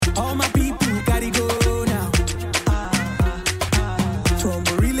All my people gotta go now. From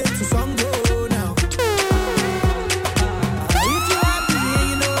relay to Songo now. If you happy,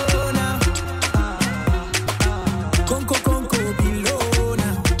 you know now. Conco below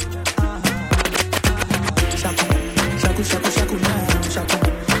now. Shaku now. Shaku now.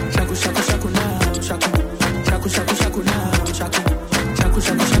 Shaku now. Shaku now.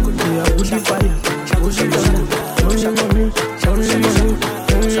 Yeah, would you fire? Shaku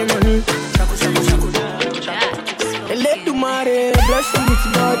let the mare bless you with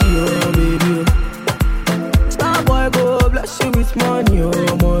body, oh baby. Star boy go bless you with money, oh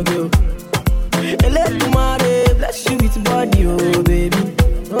my girl. Let the mare bless you with body, oh baby.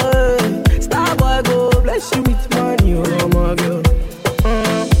 Hey. Star boy go bless you with money, oh my girl.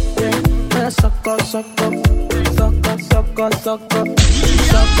 Yeah, suck up,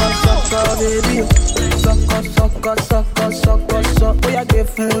 baby. Suck up, oh yeah, give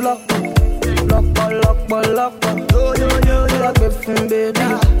full lock. Lock. Yo, yeah, give full baby.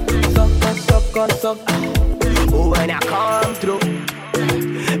 Suck. Oh, when I come through,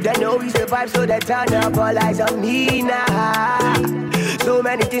 they know we survive, so they turn up all eyes on me now. So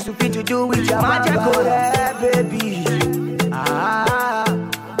many things we fit to do with your magical hair, baby.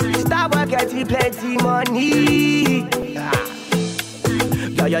 Start working, plenty money.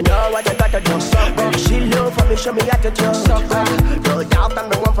 Girl, you know what you gotta do. She love for me, show me how to do. No doubt I'm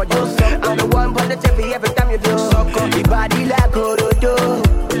the one for you. I'm the one for the TV every time you do. Your body like Orodo.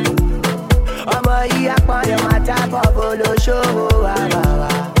 I'm a yakman, you're my type of polo show.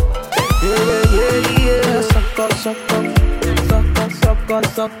 Yeah. Suck up, baby.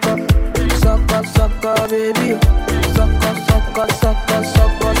 Suck up.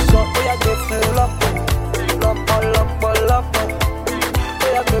 Oh yeah, get full up. Lock.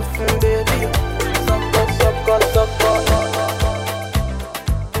 Baby, suck up.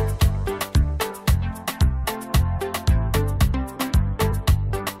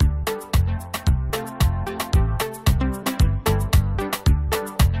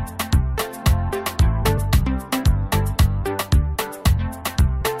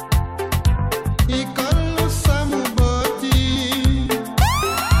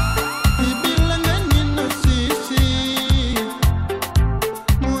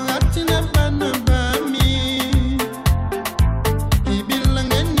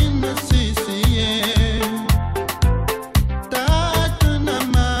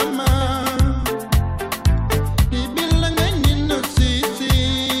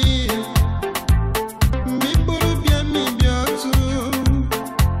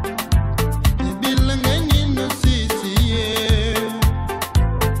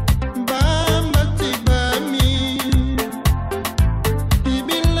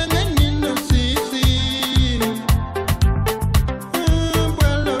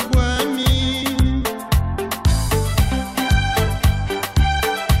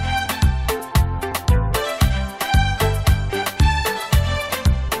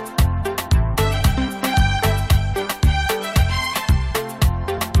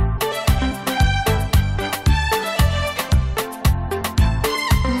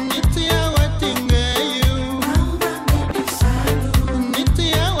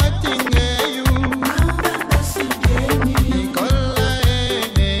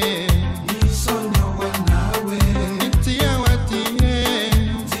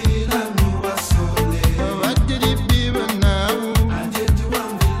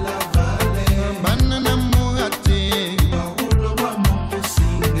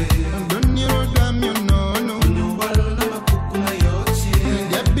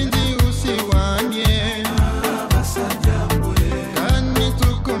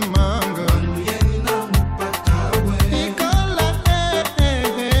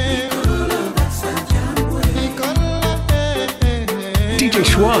 DJ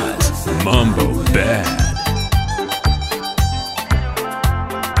Schwaz, Mambo Bad.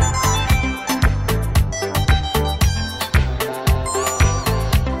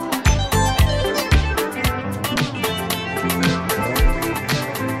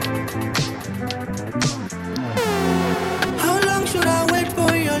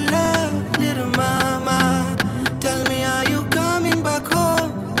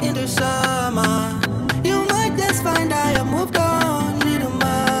 Find out I moved on, little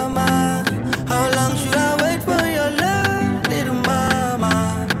mama. How long should I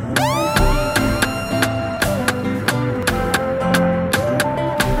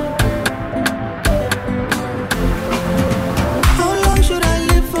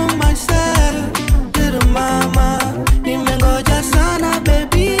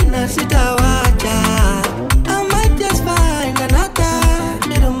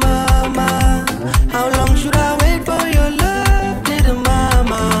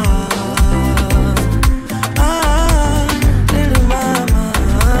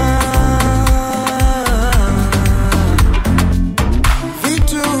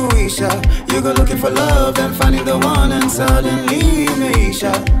Aisha. You go looking for love and finding the one, and suddenly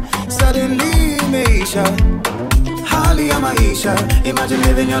Maisha, Hali ya Maisha. Imagine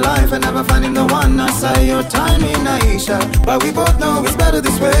living your life and never finding the one. I say your time in Aisha, but we both know it's better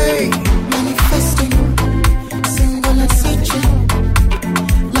this way. Manifesting, single and searching,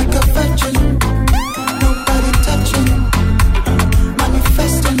 like a virgin, nobody touching.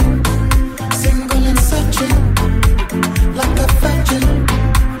 Manifesting, single and searching, like a virgin,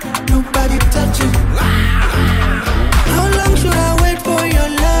 nobody touching. How long should I wait for your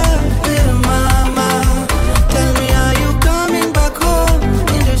love, little mama? Tell me, are you coming back home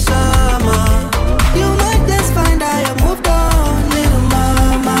in the summer? You might just find I have moved on, little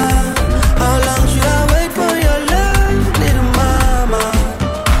mama. How long should I wait for your love, little mama?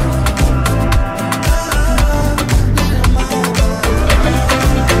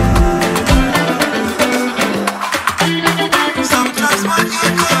 Sometimes my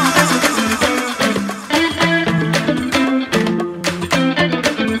ego.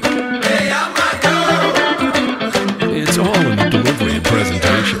 It's all in the delivery and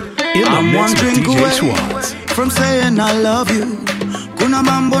presentation. In the I'm mix one with drink DJ away Schwaz. from saying I love you. Kuna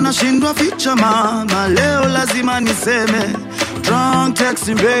mambo nashindwa ficha mama, leo lazima niseme. Drunk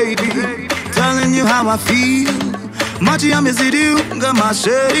texting baby, telling you how I feel. Maji yamezidi unga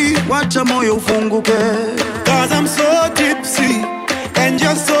masheri, wacha moyo ufunguke. Cause I'm so tipsy and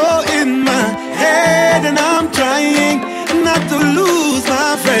you're so in my head, and I'm trying not to lose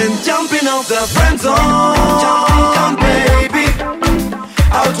my friend. Jumping off the friend zone, baby.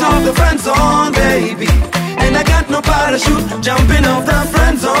 Out of the friend zone, baby. And I got no parachute. Jumping off the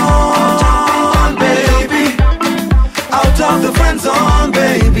friend zone, baby. Out of the friend zone,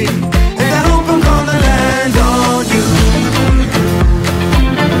 baby. And I hope I'm gonna land on you.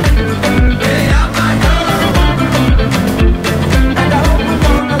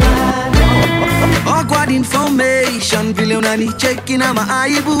 Awkward information, vile unanicheki na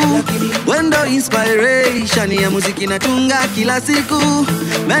maaibu. Wendo inspiration ya muziki natunga kila siku.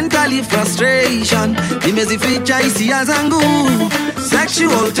 Mentally frustration, nimezificha hisia zangu.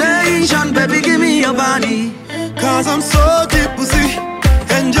 Sexual tension, baby give me your body. Cause I'm so tipsy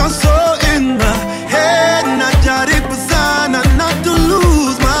and you're so in my head. Najaribu sana not to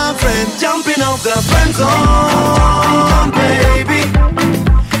lose my friend. Jumping off the friend zone, baby.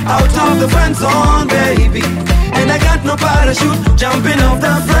 Out of the friend zone, baby. And I got no parachute. Jumping off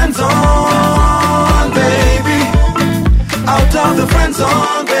the friend zone, baby. Out of the friend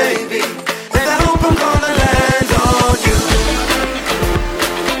zone, baby. And I hope I'm gonna land on you.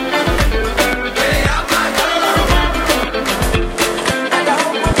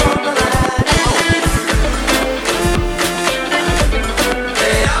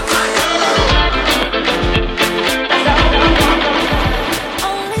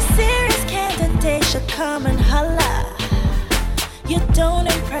 Only serious candidates should come and holla. You don't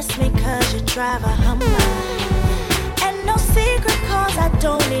impress me cause you drive a Hummer. And no secret cause I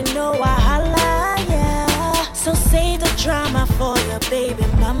don't need no wahala, yeah. So save the drama for your baby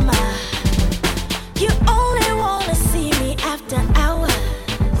mama. You only wanna see me after hours.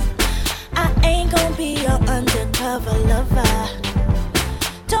 I ain't gonna be your undercover lover.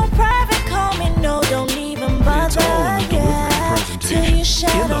 Don't private call me, no, don't even bother, It's all in the delivery and yeah. presentation. Till you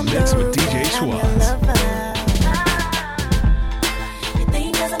shout In the on mix the with roof DJ that I'm your Schwaz. lover. You think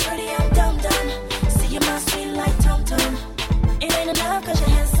 'cause I'm pretty, I'm dumb. See you my sweet like tom-tom. It ain't enough 'cause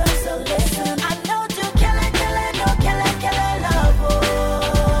you're handsome, so listen. I know to kill it, no kill it, love,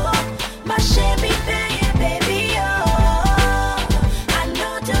 oh. My shimmy baby, oh. I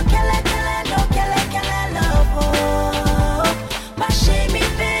know to kill it, no kill it, love, oh. My shimmy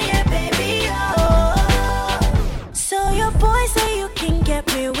baby, oh. So your boy say you can get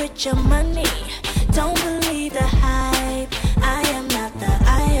me with your money. Don't believe the hype. I am not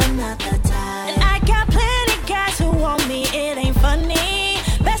the type. And I got plenty guys who want me. It ain't funny.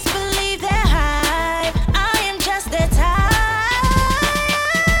 Best believe they're hype. I am just the type.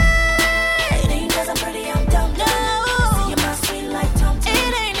 It ain't 'cause I'm pretty, I'm dumb. No. See you my sweet like tom-tom.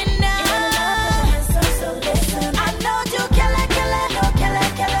 It ain't enough. So listen. I know to kill it, no kill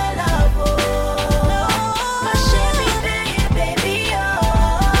it, love, oh. My shimmy baby, oh.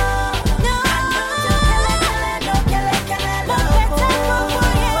 No. I know to kill it, no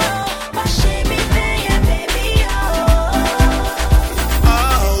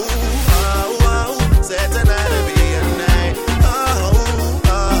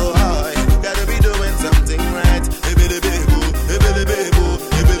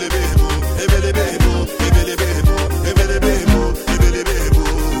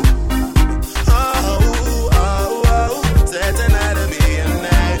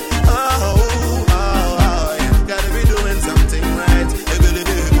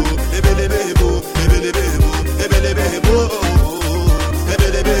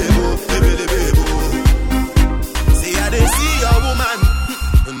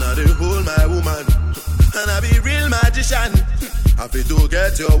magician. Happy to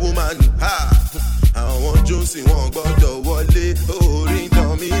get your woman. Ha. I want Josie, one gbọ́dọ̀ wọlé. Orin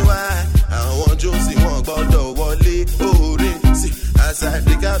tàn mí wá. I want Josie, one gbọ́dọ̀ wọlé. Orin. See, as I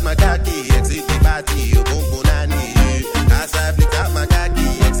pick out my khaki, exit the party, ogun nani. As I pick out my khaki,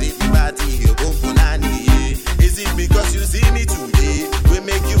 exit the party, ogun nani. Is it because you see me today? We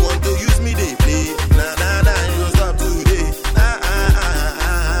make you want to use me, they play. Nah, nah, nah, you stop today.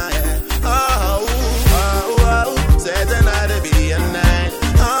 Certain night to be a night.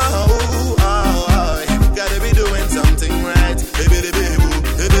 Gotta be doing something right. Baby, baby, boo,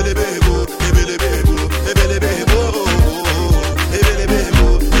 baby, baby, boo, baby, baby, boo, baby, baby, boo, baby, baby,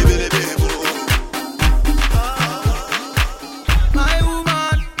 boo, baby, baby, boo. My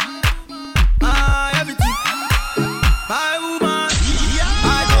woman, my everything. My woman,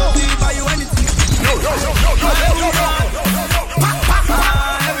 I don't think buy you anything. No, no, no, no, no, no, no.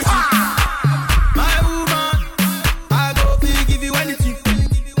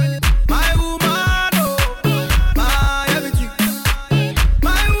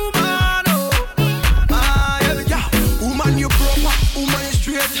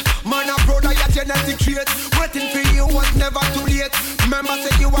 Waiting for you was never too late. Remember,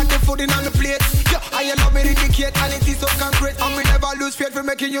 say you want the food in on the plate. Yeah, I love me indicate, and it is so concrete. And we never lose faith for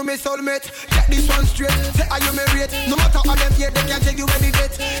making you my soulmate. Get this one straight. Say, are you married? No matter how them here, they can't take you any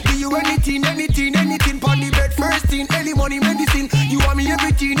date. Do you anything, anything, anything? Pon the bed, first thing, any money, medicine. You want me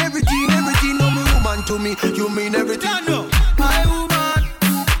everything, everything, everything. No, me woman to me, you mean everything. No, no. My woman,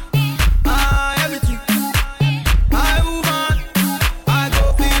 my everything. My woman, I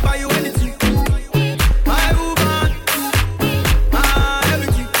go feel by you anything.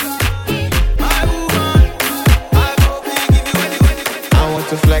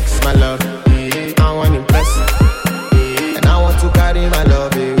 To flex my love, I want to impress, and I want to carry my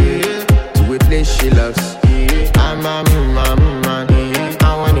love to a place she loves. I'm a man,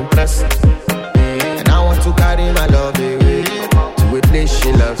 I want to impress, and I want to carry my love to a place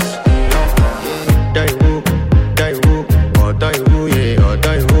she loves. Die who, or die who, yeah, or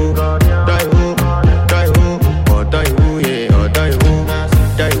die who, die who, or die who, yeah, or die who,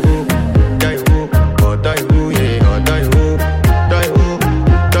 die who, or die who, yeah, or die who, die who.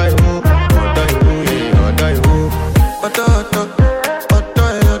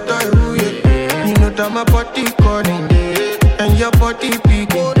 My body calling and your body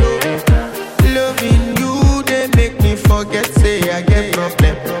beating. Loving you, they make me forget. Say I get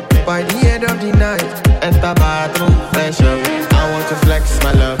problem. By the end of the night, enter bathroom fresh up. I want to flex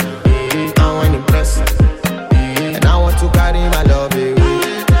my love, I want to impress, and I want to carry my love to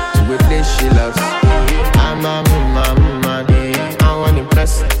a place she loves. I'm a man, I want to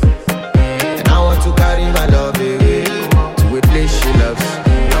impress, and I want to carry my love to a place she loves.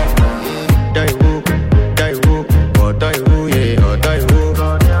 Die who, or die who, yeah, or die who,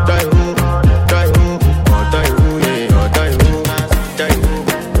 die who, or die who, yeah, or die who,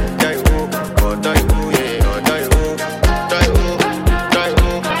 die who, or die who, yeah, or die who,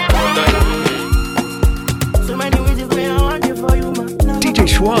 or die who. So many ways if I want it for you, man. DJ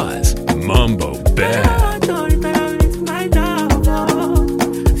Schwaz, Mambo Bad.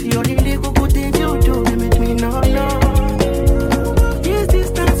 See all the little good things you do, they make me know. This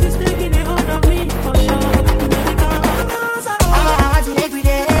distance is taking it out of me for sure.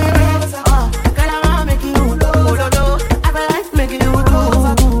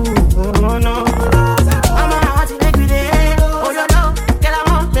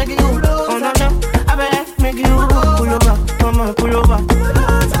 Pull over.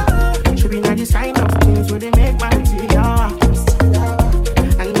 Should be not the sign of things where they make man see ya.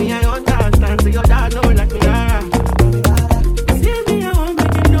 And me, I understand, so your dad know like me, yeah. See me, I won't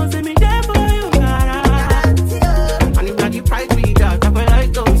make you know, say me there for you, yeah. And if not the pride we got, I feel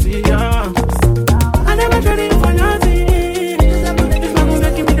like don't see ya. I never tried for nothing. It's not gonna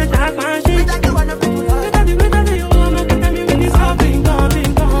make me the dark man shit. Without the you want me, tell me when it's all been gone,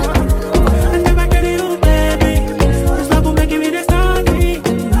 been gone. I never get it up, baby. It's not gonna make me the starting.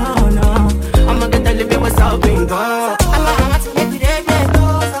 No, I'ma get that living what's all been gone. I'ma have to make it again.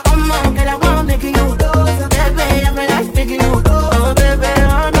 I'ma get I want making you. Baby, I'm like making you. Oh, baby,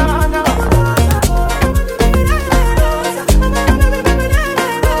 oh, no.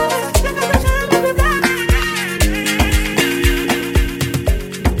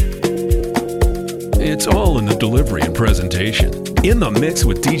 It's all in the delivery and presentation. In the mix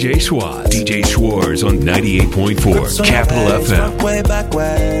with DJ Schwaz. DJ Schwaz on 98.4 Capital FM. Way back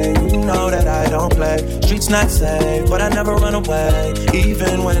way, you know that I don't play. Streets not safe, but I never run away,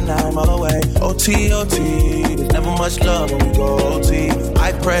 even when I'm away. OT, there's never much love when we go OT.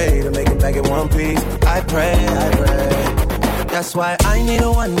 I pray to make it back in one piece. I pray. That's why I need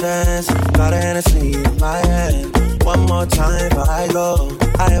a one dance. Got a Hennessy in my hand. One more time before I go.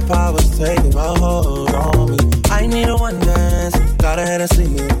 Higher powers taking a hold on me. I need a one dance. Got a Hennessy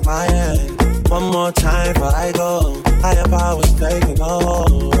in my hand. One more time before I go. Higher powers taking a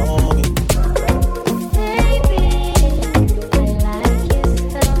hold on me.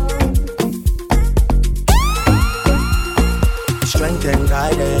 Strength and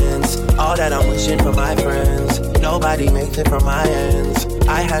guidance, all that I'm wishing for my friends. Nobody makes it from my ends.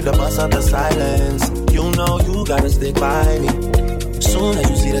 I had to bust up the silence. You know you gotta stick by me. Soon as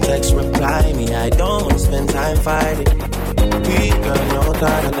you see the text, reply me. I don't wanna spend time fighting. We got no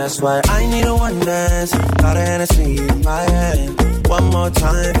time, and that's why I need a one dance. Got a Hennessy in my hand. One more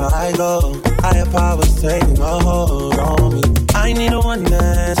time before I go. Higher powers taking a hold on me. I need a one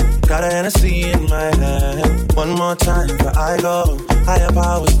dance. Got a Hennessy in my hand. One more time before I go. Higher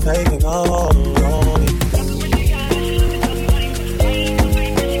powers taking a hold on me.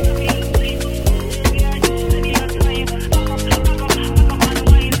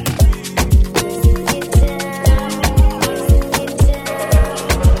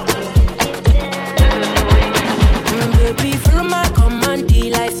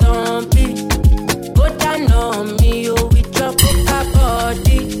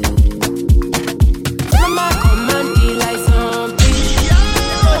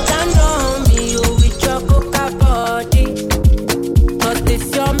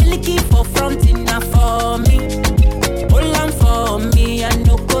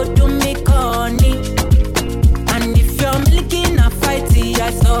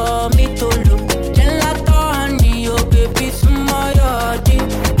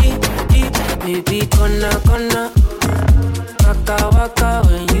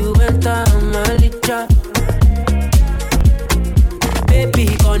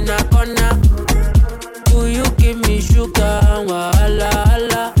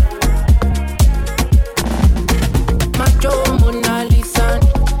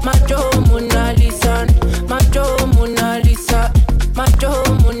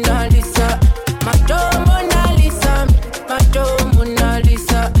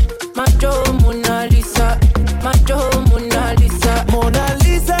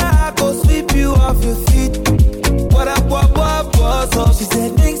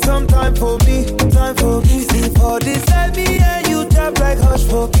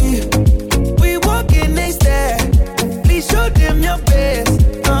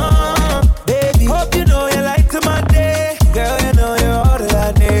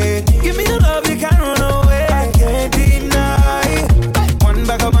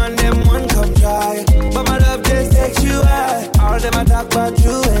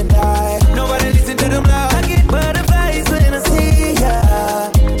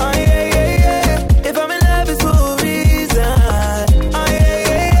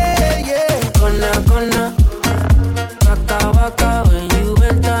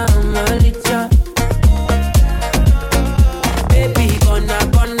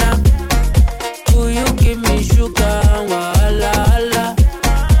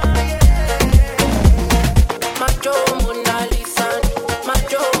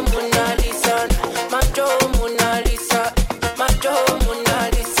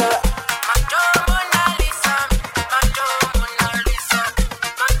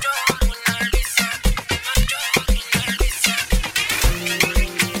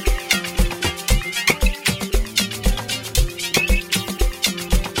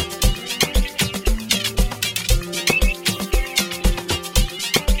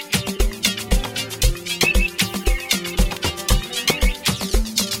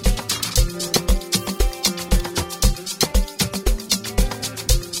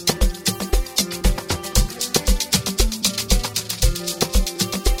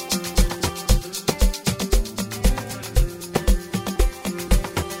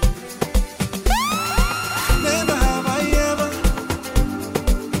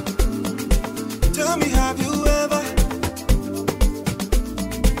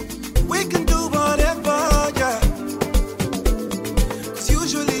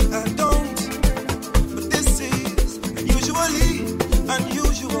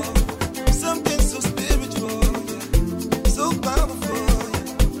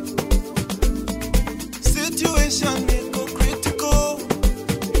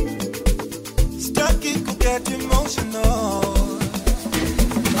 Get emotional.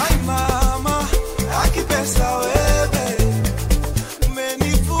 Ay, mama, I keep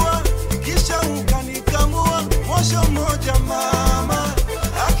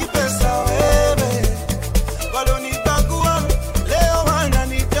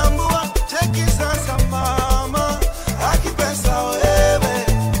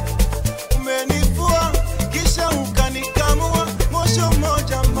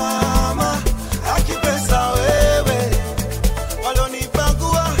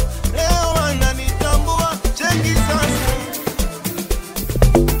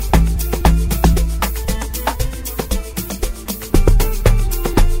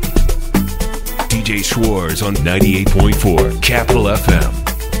Schwaz on 98.4 Capital FM.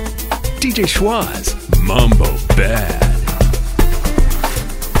 DJ Schwaz, Mambo Bad.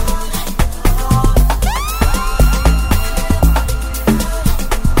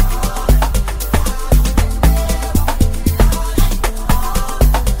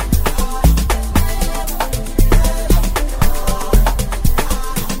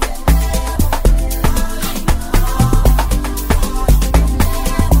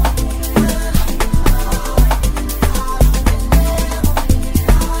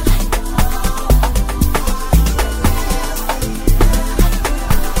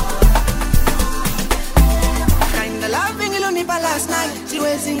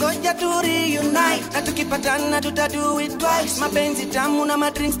 Mapenzi tamu na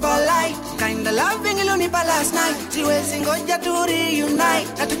madrinks polite. Kinda loving ilonipa last night. Siwezi ngoja tu reunite.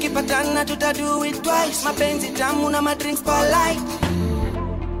 Na tukipatana tutadu it twice. Mapenzi tamu na madrinks polite.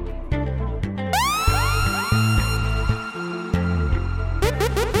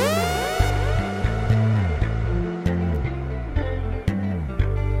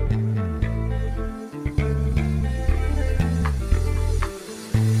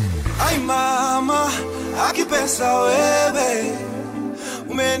 Ay mama, akipesa wewe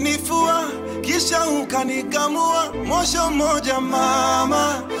umenifua kisha ukanikamua mosho moja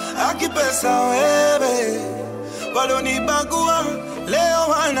mama, akipesa wewe walonibagua leo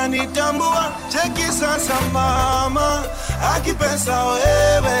wananitambua, cheki sasa mama, akipesa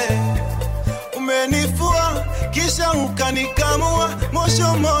wewe umenifua kisha ukanikamua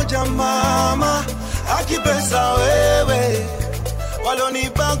mosho moja mama, akipesa wewe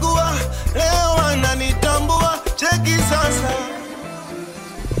walonibagua leo wananitambua, cheki sasa.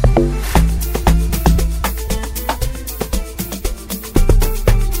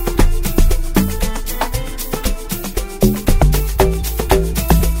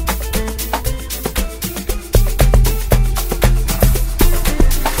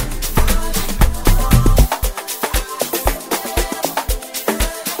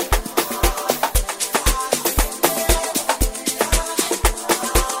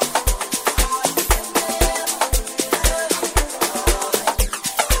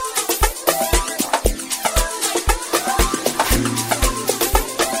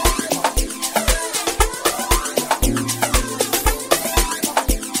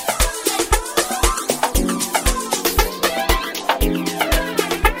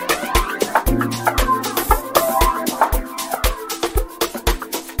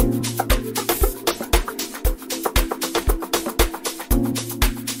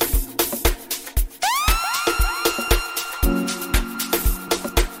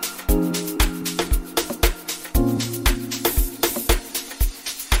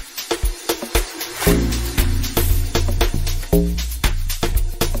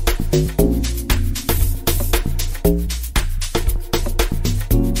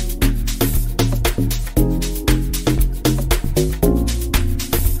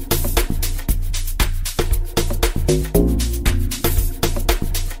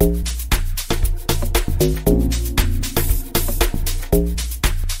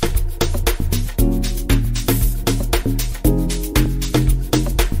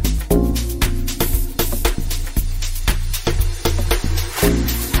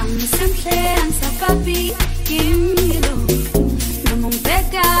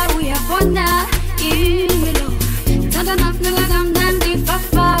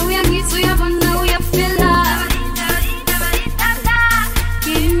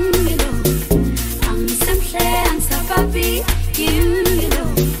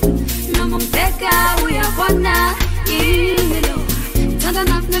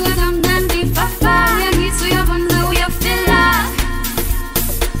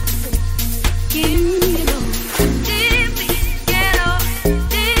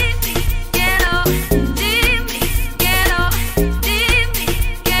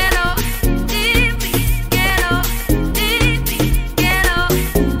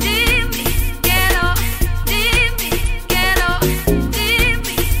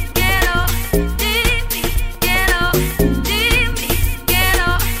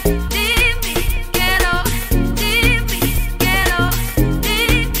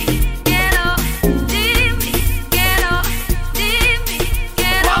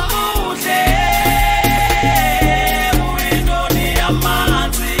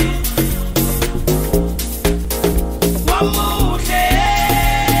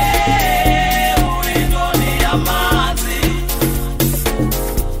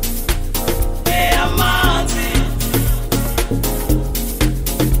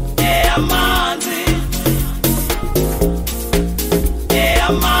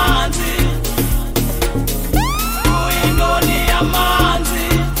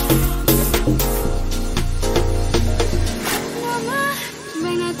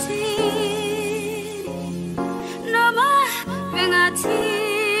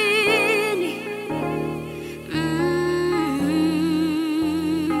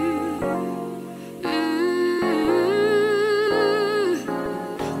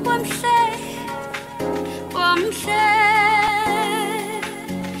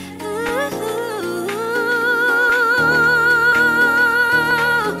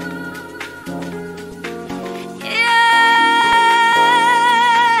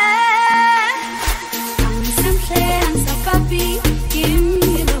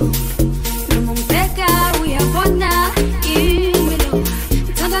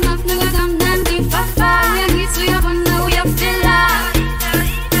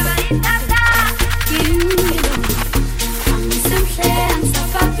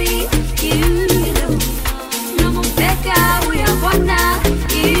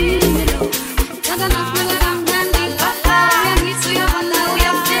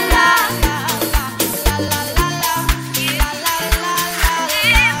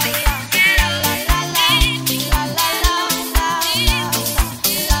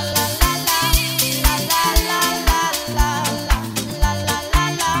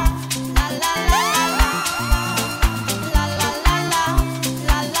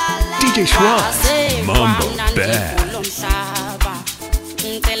 DJ Schwaz, Mambo Bad.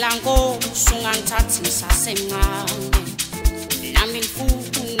 Ngicela Nkosi ungangithathisa semncane nami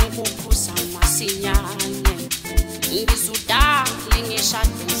ngifuna ukuphuza masinyane ngizudala ngishade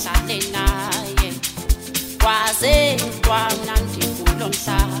ngihlale naye kwaze kwamnandi kulo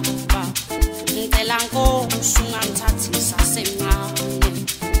mhlaba ngicela Nkosi ungangithathisa semncane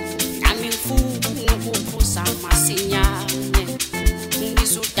nami ngifuna ukuphuza masinyane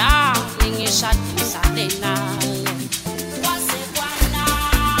ngizudala ngishade ngihlale naye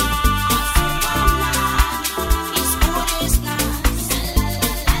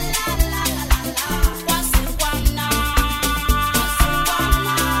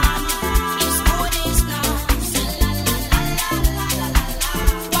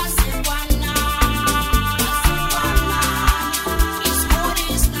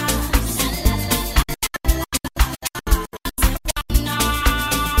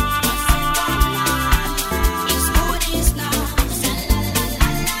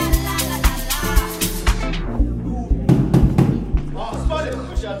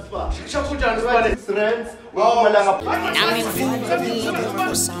nami ngifuna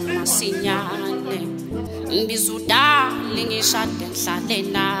masinyane ngizudala ngishade ngihlale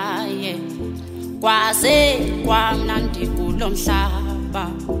naye kwaze kwamnandi kulo mhlaba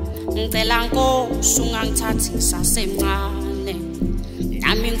ngicela Nkosi ungangithathisa semncane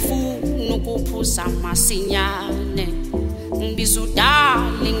nami ngifuna ukuphuza masinyane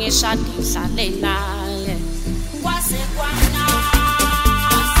ngizudala ngishade ngihlale naye kwaze kwamnandi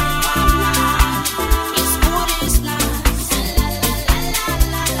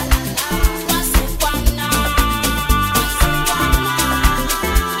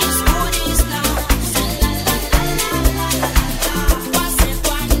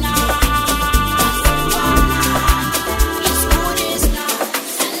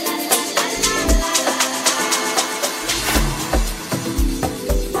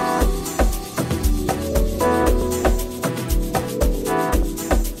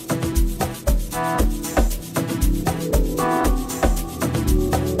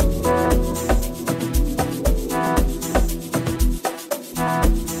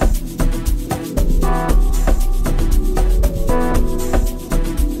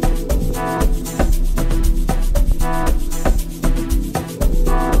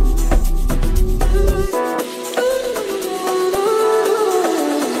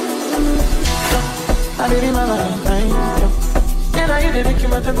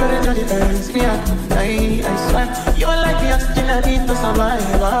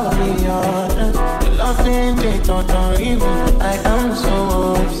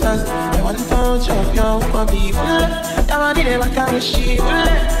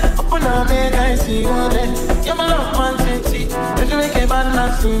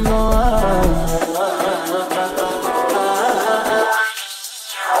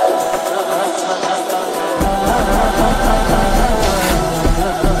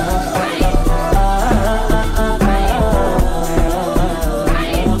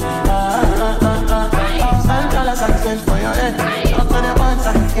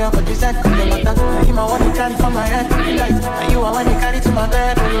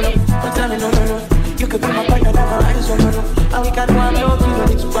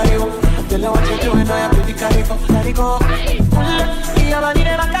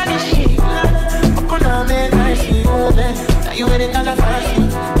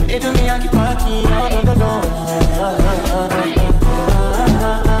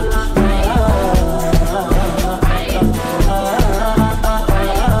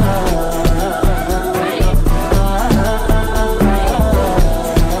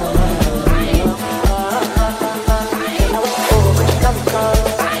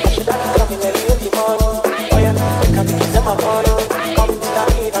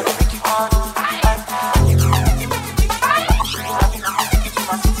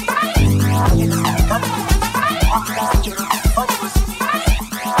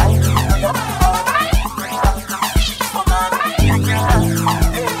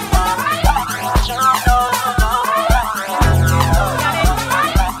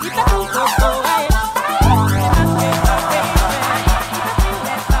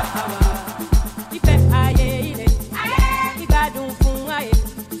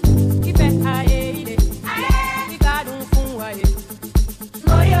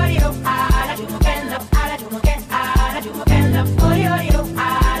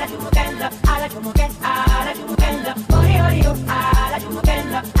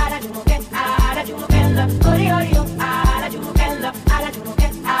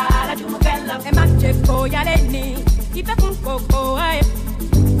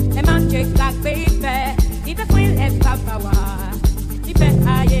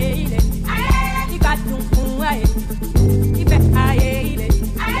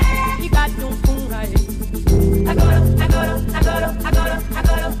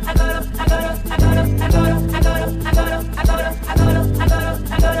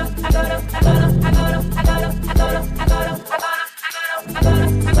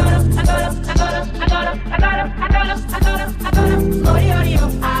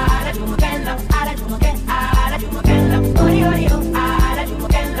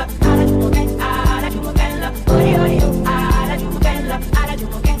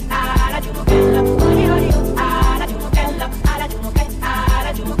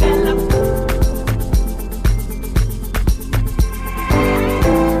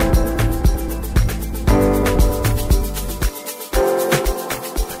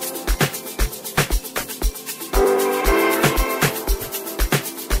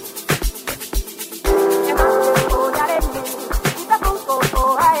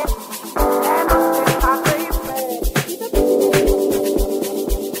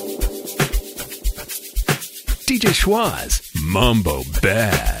DJ Schwaz, Mambo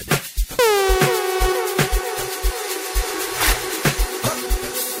Bad.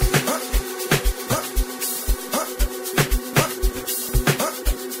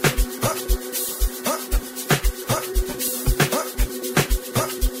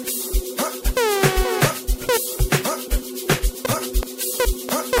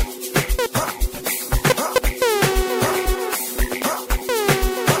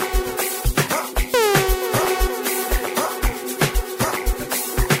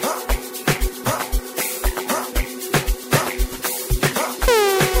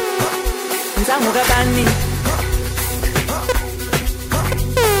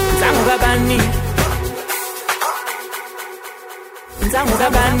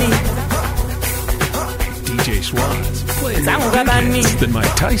 DJ Schwaz playing more hits than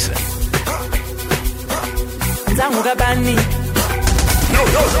Mike Tyson.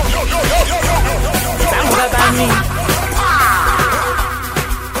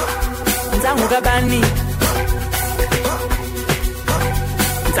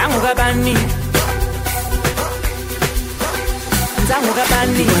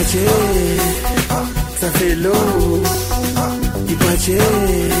 Ça fait l'eau, Dipache,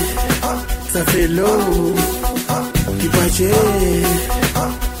 ça fait l'eau, Dipache,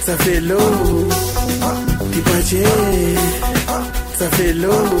 ça fait l'eau, Dipache, ça fait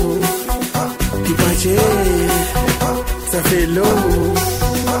l'eau, Dipache, ça fait l'eau,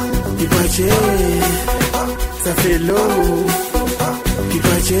 Dipache, ça fait l'eau,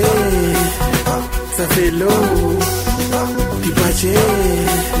 Dipache, ça fait l'eau, Dipache,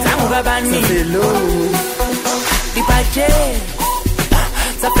 ça fait l'eau. Dipache,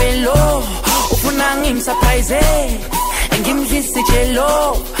 ça fait l'eau. Ufuna ngimsurprise, ngimdlise jello.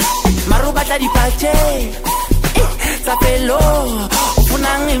 Marubata dipache, ça fait l'eau.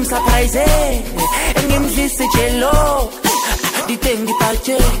 Ufuna ngimsurprise, ngimdlise jello. Diteng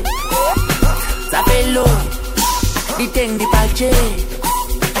dipache, ça fait l'eau. Diteng dipache,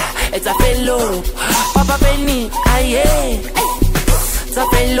 ça fait l'eau. Papa Benny, aye, ça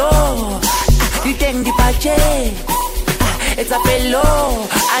fait l'eau. Diteng dipache, it's a fellow.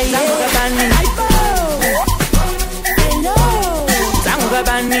 Zanguga bani, hello. Zanguga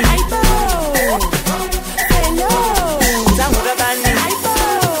bani, hello. Zanguga bani,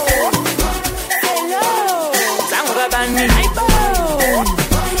 hello. Zanguga bani,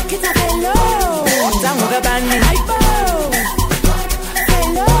 kita hello. Zanguga bani,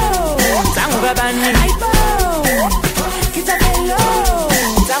 hello. Zanguga bani, kita hello.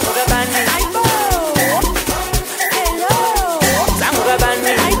 Zanguga bani.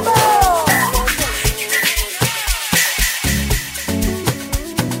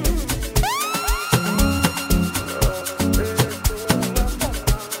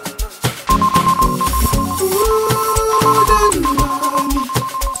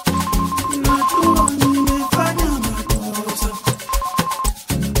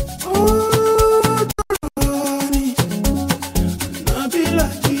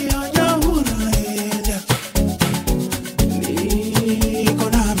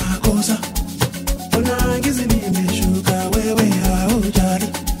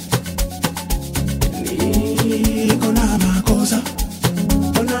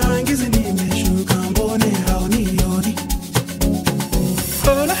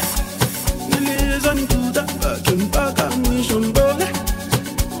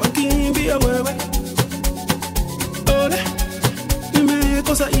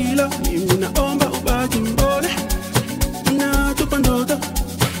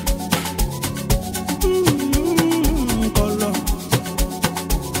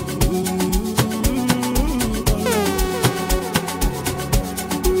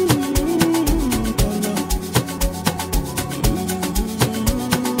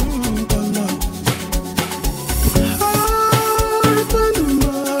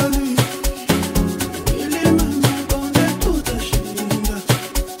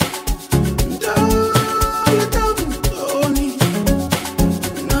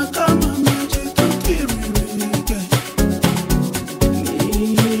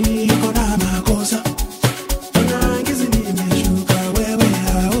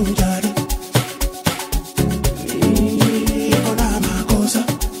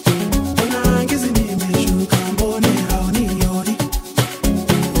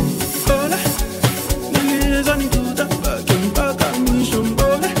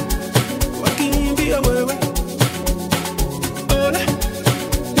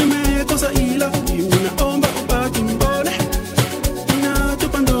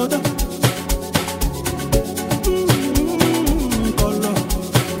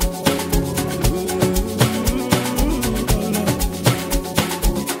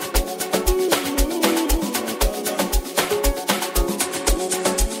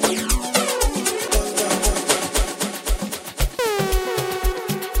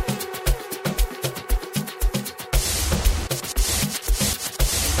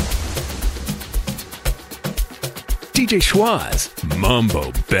 DJ Schwaz,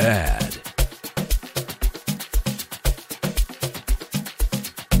 Mambo Bad.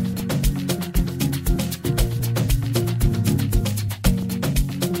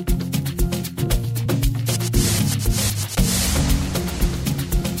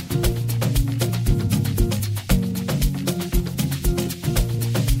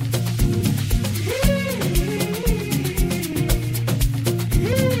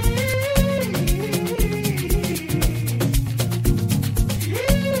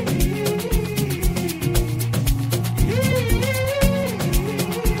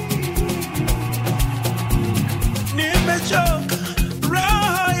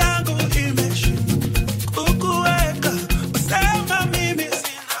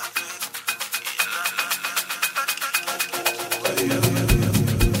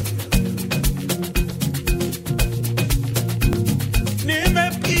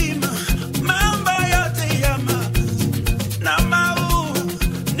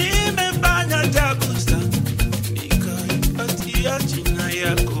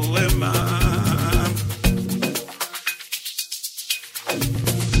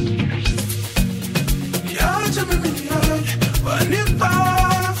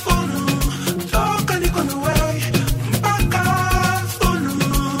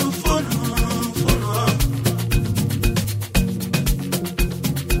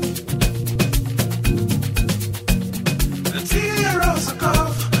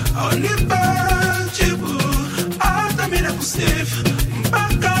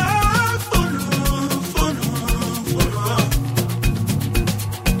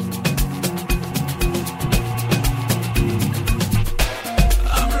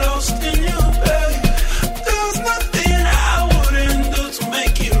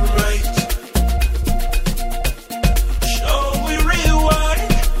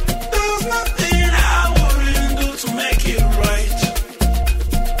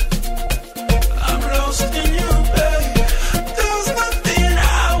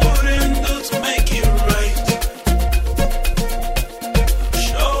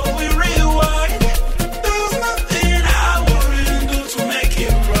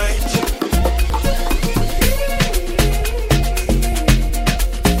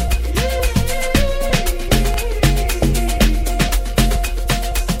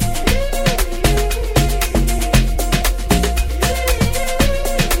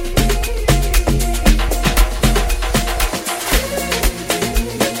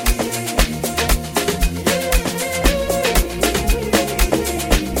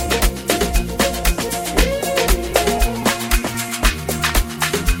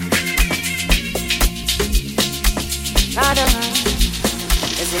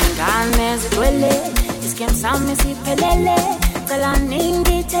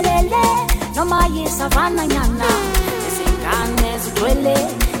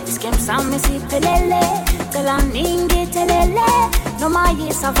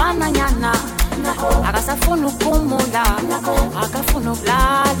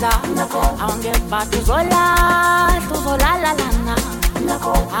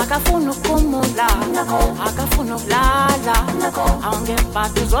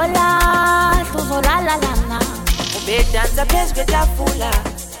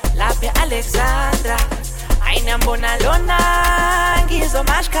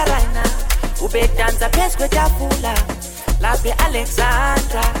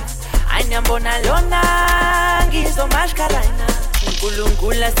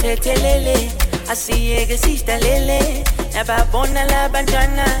 Asiyeke sihlalele nababona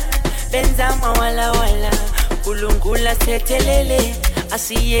labantwana benza mawala wala kulungula sethelele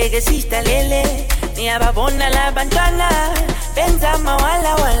asiyeke sihlalele niyababona labantwana benza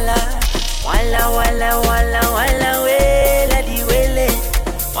mawala wala wala wala wala wala wela diwele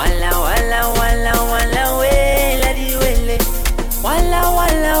wala wala wala wala wela diwele wala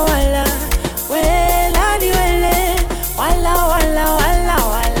wala wala wela diwele wala wala wala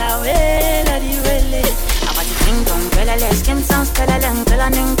wala wela diwele abati kingdom pelele skim sounds pelele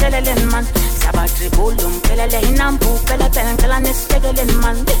pelaning pelele man sabatri bolum pelele hinampu pelele pelele stegele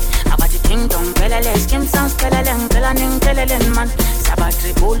man abati kingdom pelele skim sounds pelele pelaning pelele man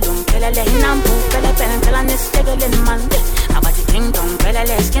sabatri bolum pelele hinampu pelele pelele stegele man abati kingdom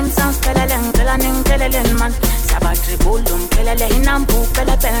pelele skim sounds pelele pelaning pelele man sabatri bolum pelele hinampu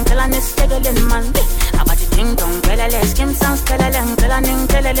pelele pelele stegele man abati kingdom pelele skim sounds pelele pelaning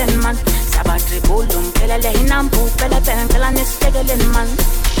pelele man sabatri bolum pelele hinampu pelele pelele stegele man.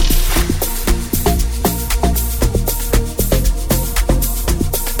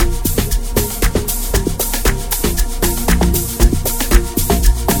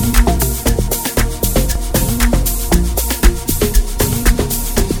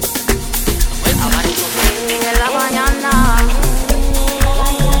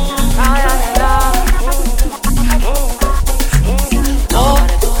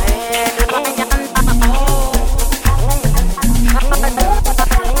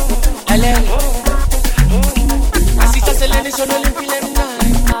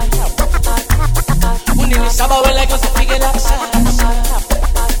 wala ko sa tigil ako sa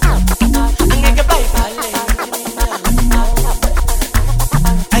ang ikabay pala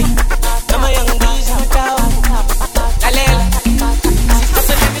ay namayang di sa mataw lalela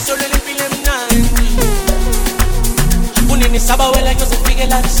sa limi solo le film na unini saba wala ko sa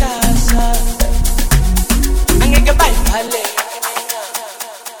tigil ako sa ang ikabay pala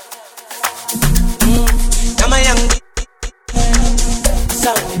namayang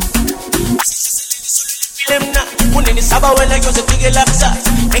sa film na unini saba wala ko sa tigil aksa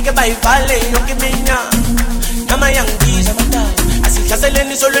eke bai vale yo que minya namayang di sa mata así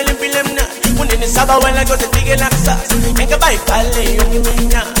haseleni solo le film na unini saba wala ko sa tigil aksa eke bai vale yo que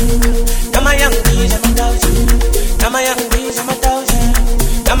minya namayang di sa mata namayang di sa mata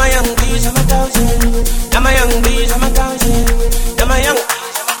namayang di sa mata namayang di sa mata namayang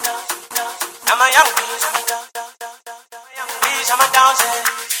namayang di sa mata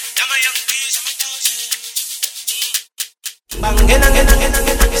Bangena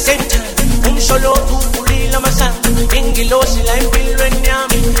senta solo tu pulila masan ingilo sila impilo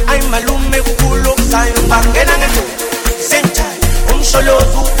enyami ay malume kukulok sayo bangena senta solo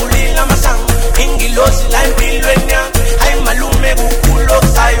tu pulila masan ingilo sila impilo enyami ay malume kukulok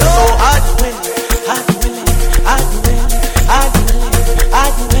sayo so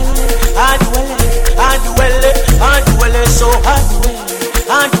so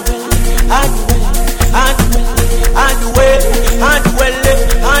yo.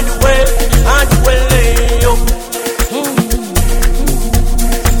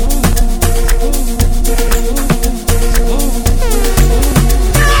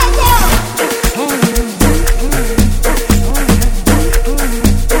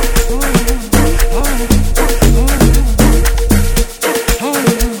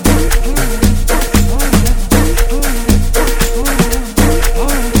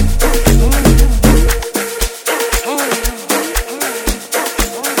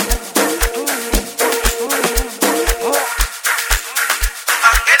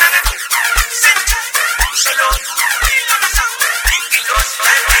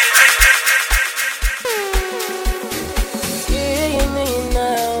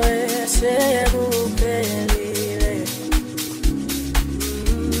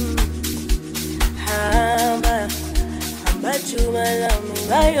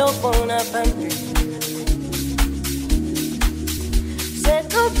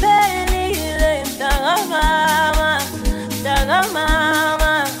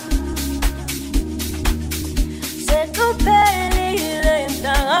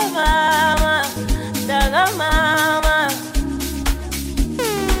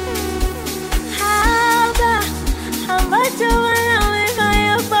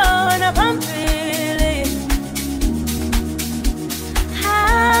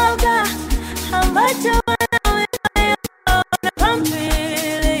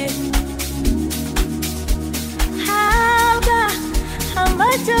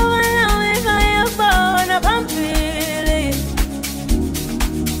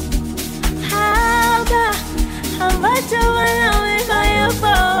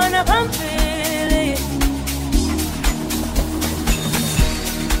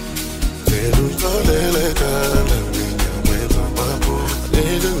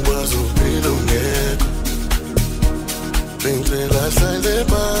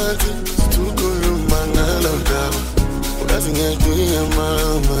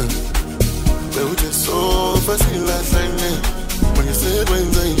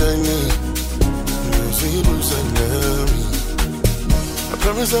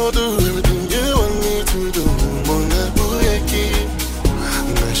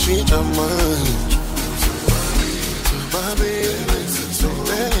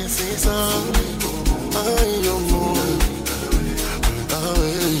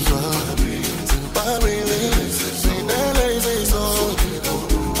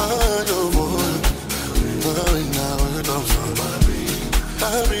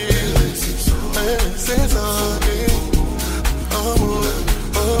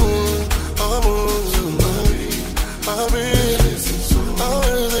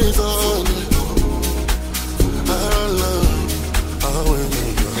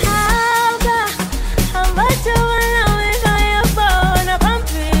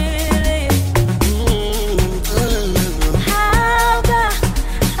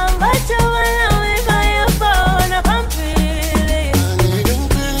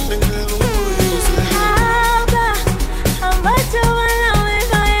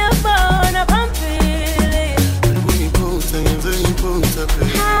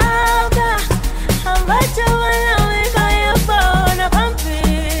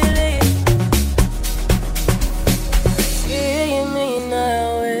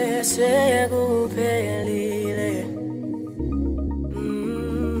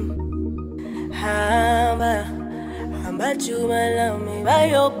 bajumela mi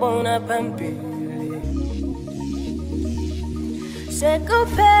bayobona phambili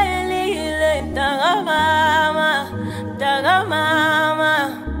sekuphelile mntakamama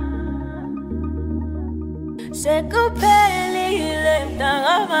sekuphelile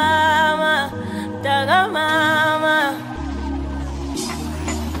mntakamama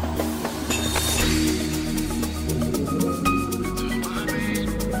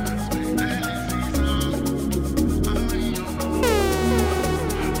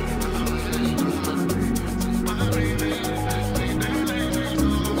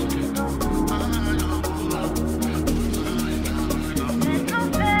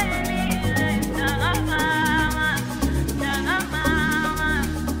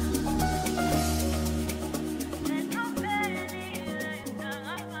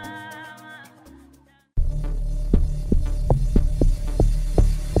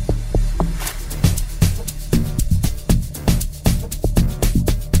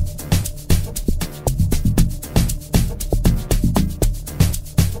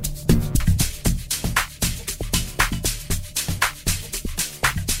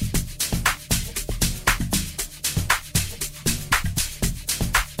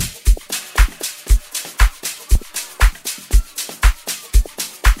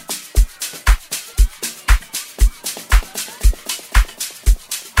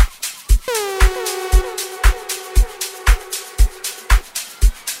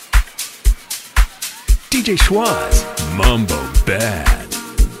DJ Schwaz, Mambo Bad.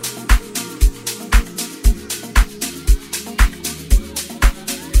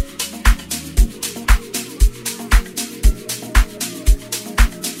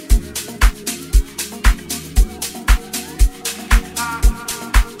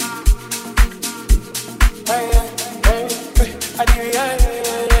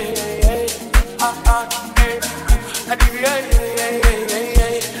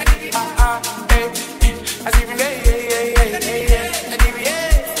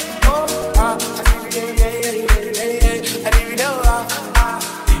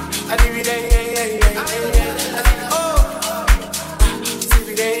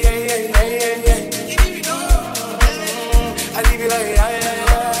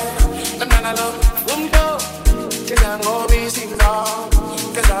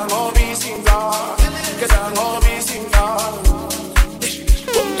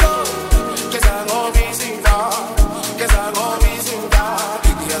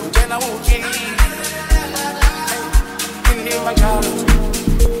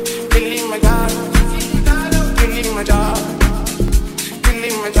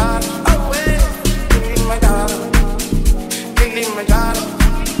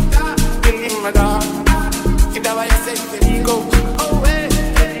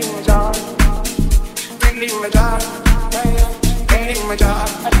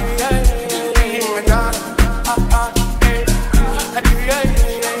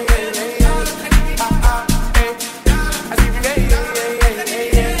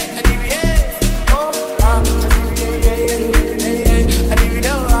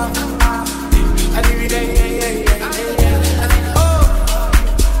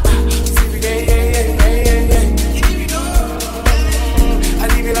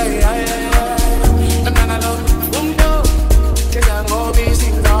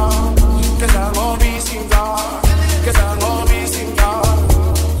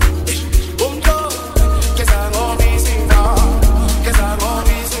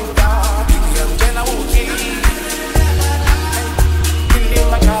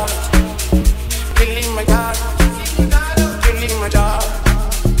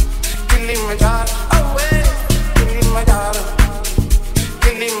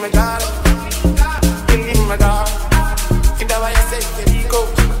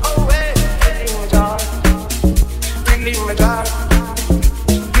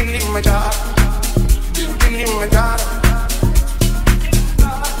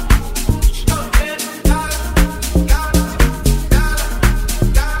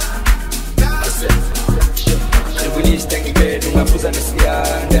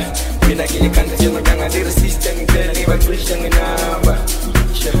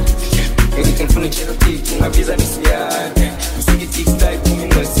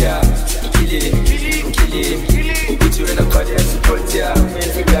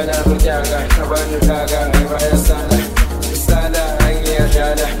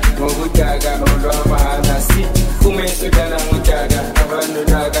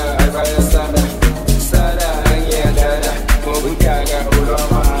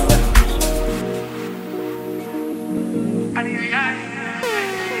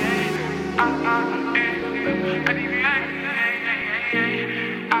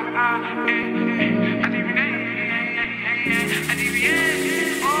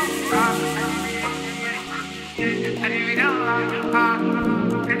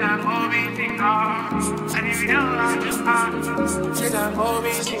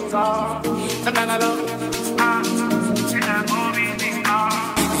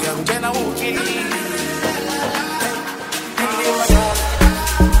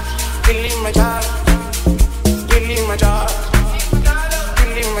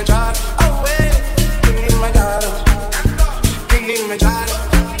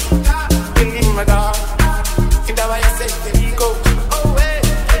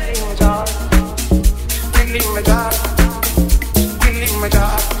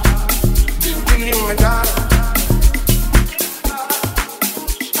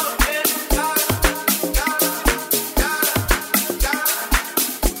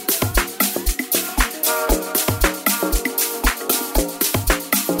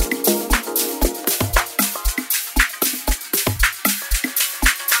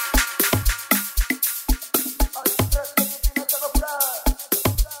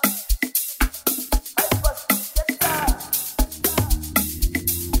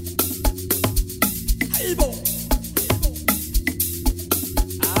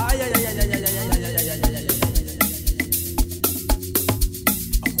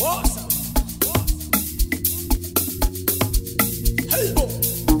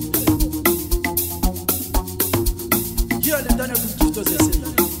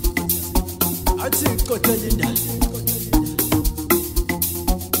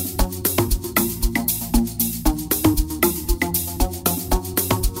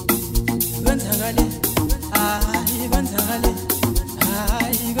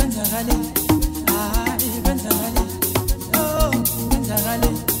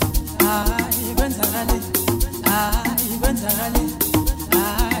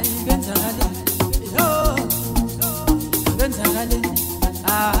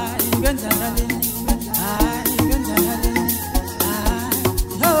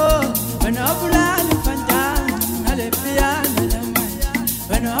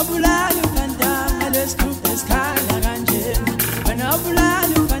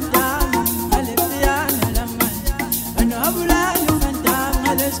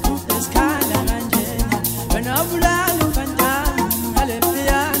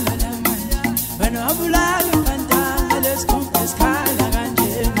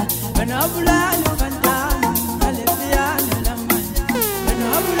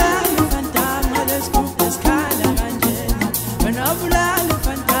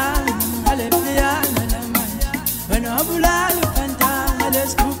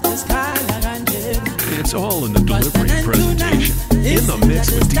 It's all in the delivery and presentation. In the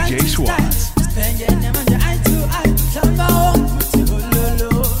mix with DJ Schwaz.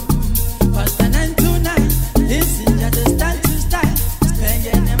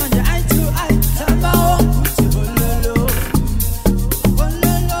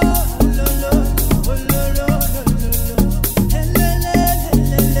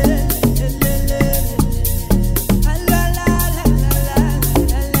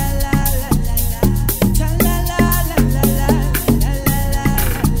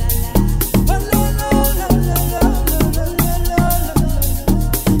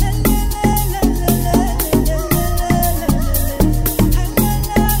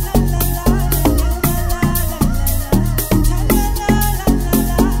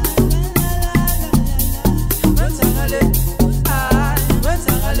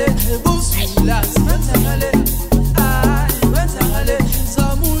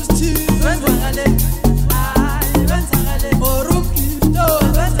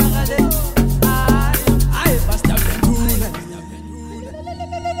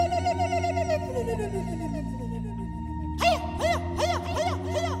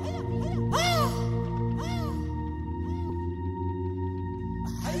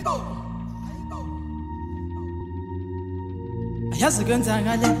 Yazi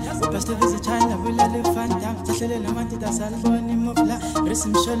kwenzakale ubheste vizichayela bulale fanta sahlele namantu dasalibona imufla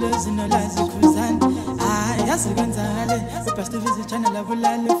risimsholo zinolazi khuzani yazi kwenzakale ubheste vizichayela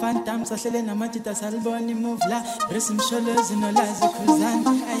bulale fanta sahlele namantu dasalibona imufla risimsholo zinolazi khuzani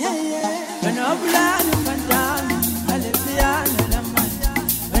wena bulale fanta ale piano lamanda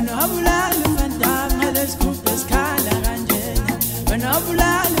wena bulale fanta ale scoop skala kanjena wena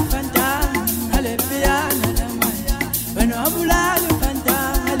bulale fanta ale piano lamanda wena bulale fanta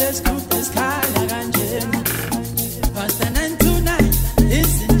ale scoop skala kanjena past 9 to 9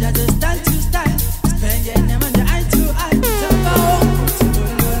 isn't just a style to style spending them on the eye to eye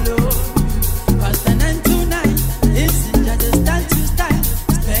past 9 to 9 isn't just a style to style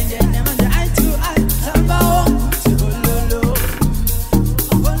spending them on the eye to eye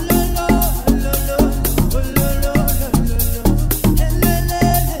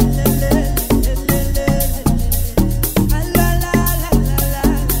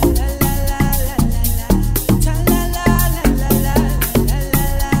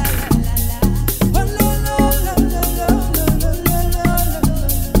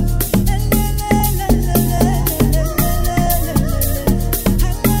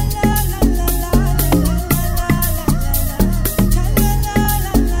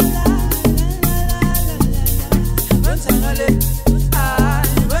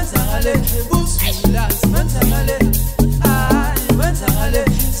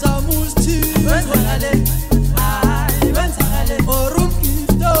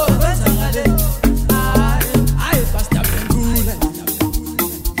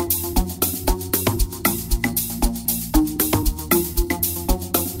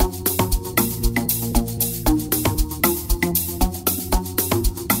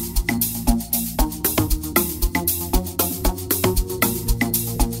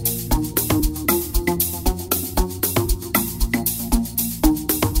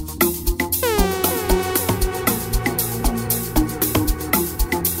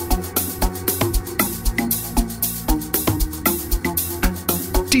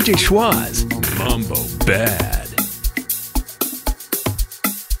DJ Schwaz, Mambo Bad.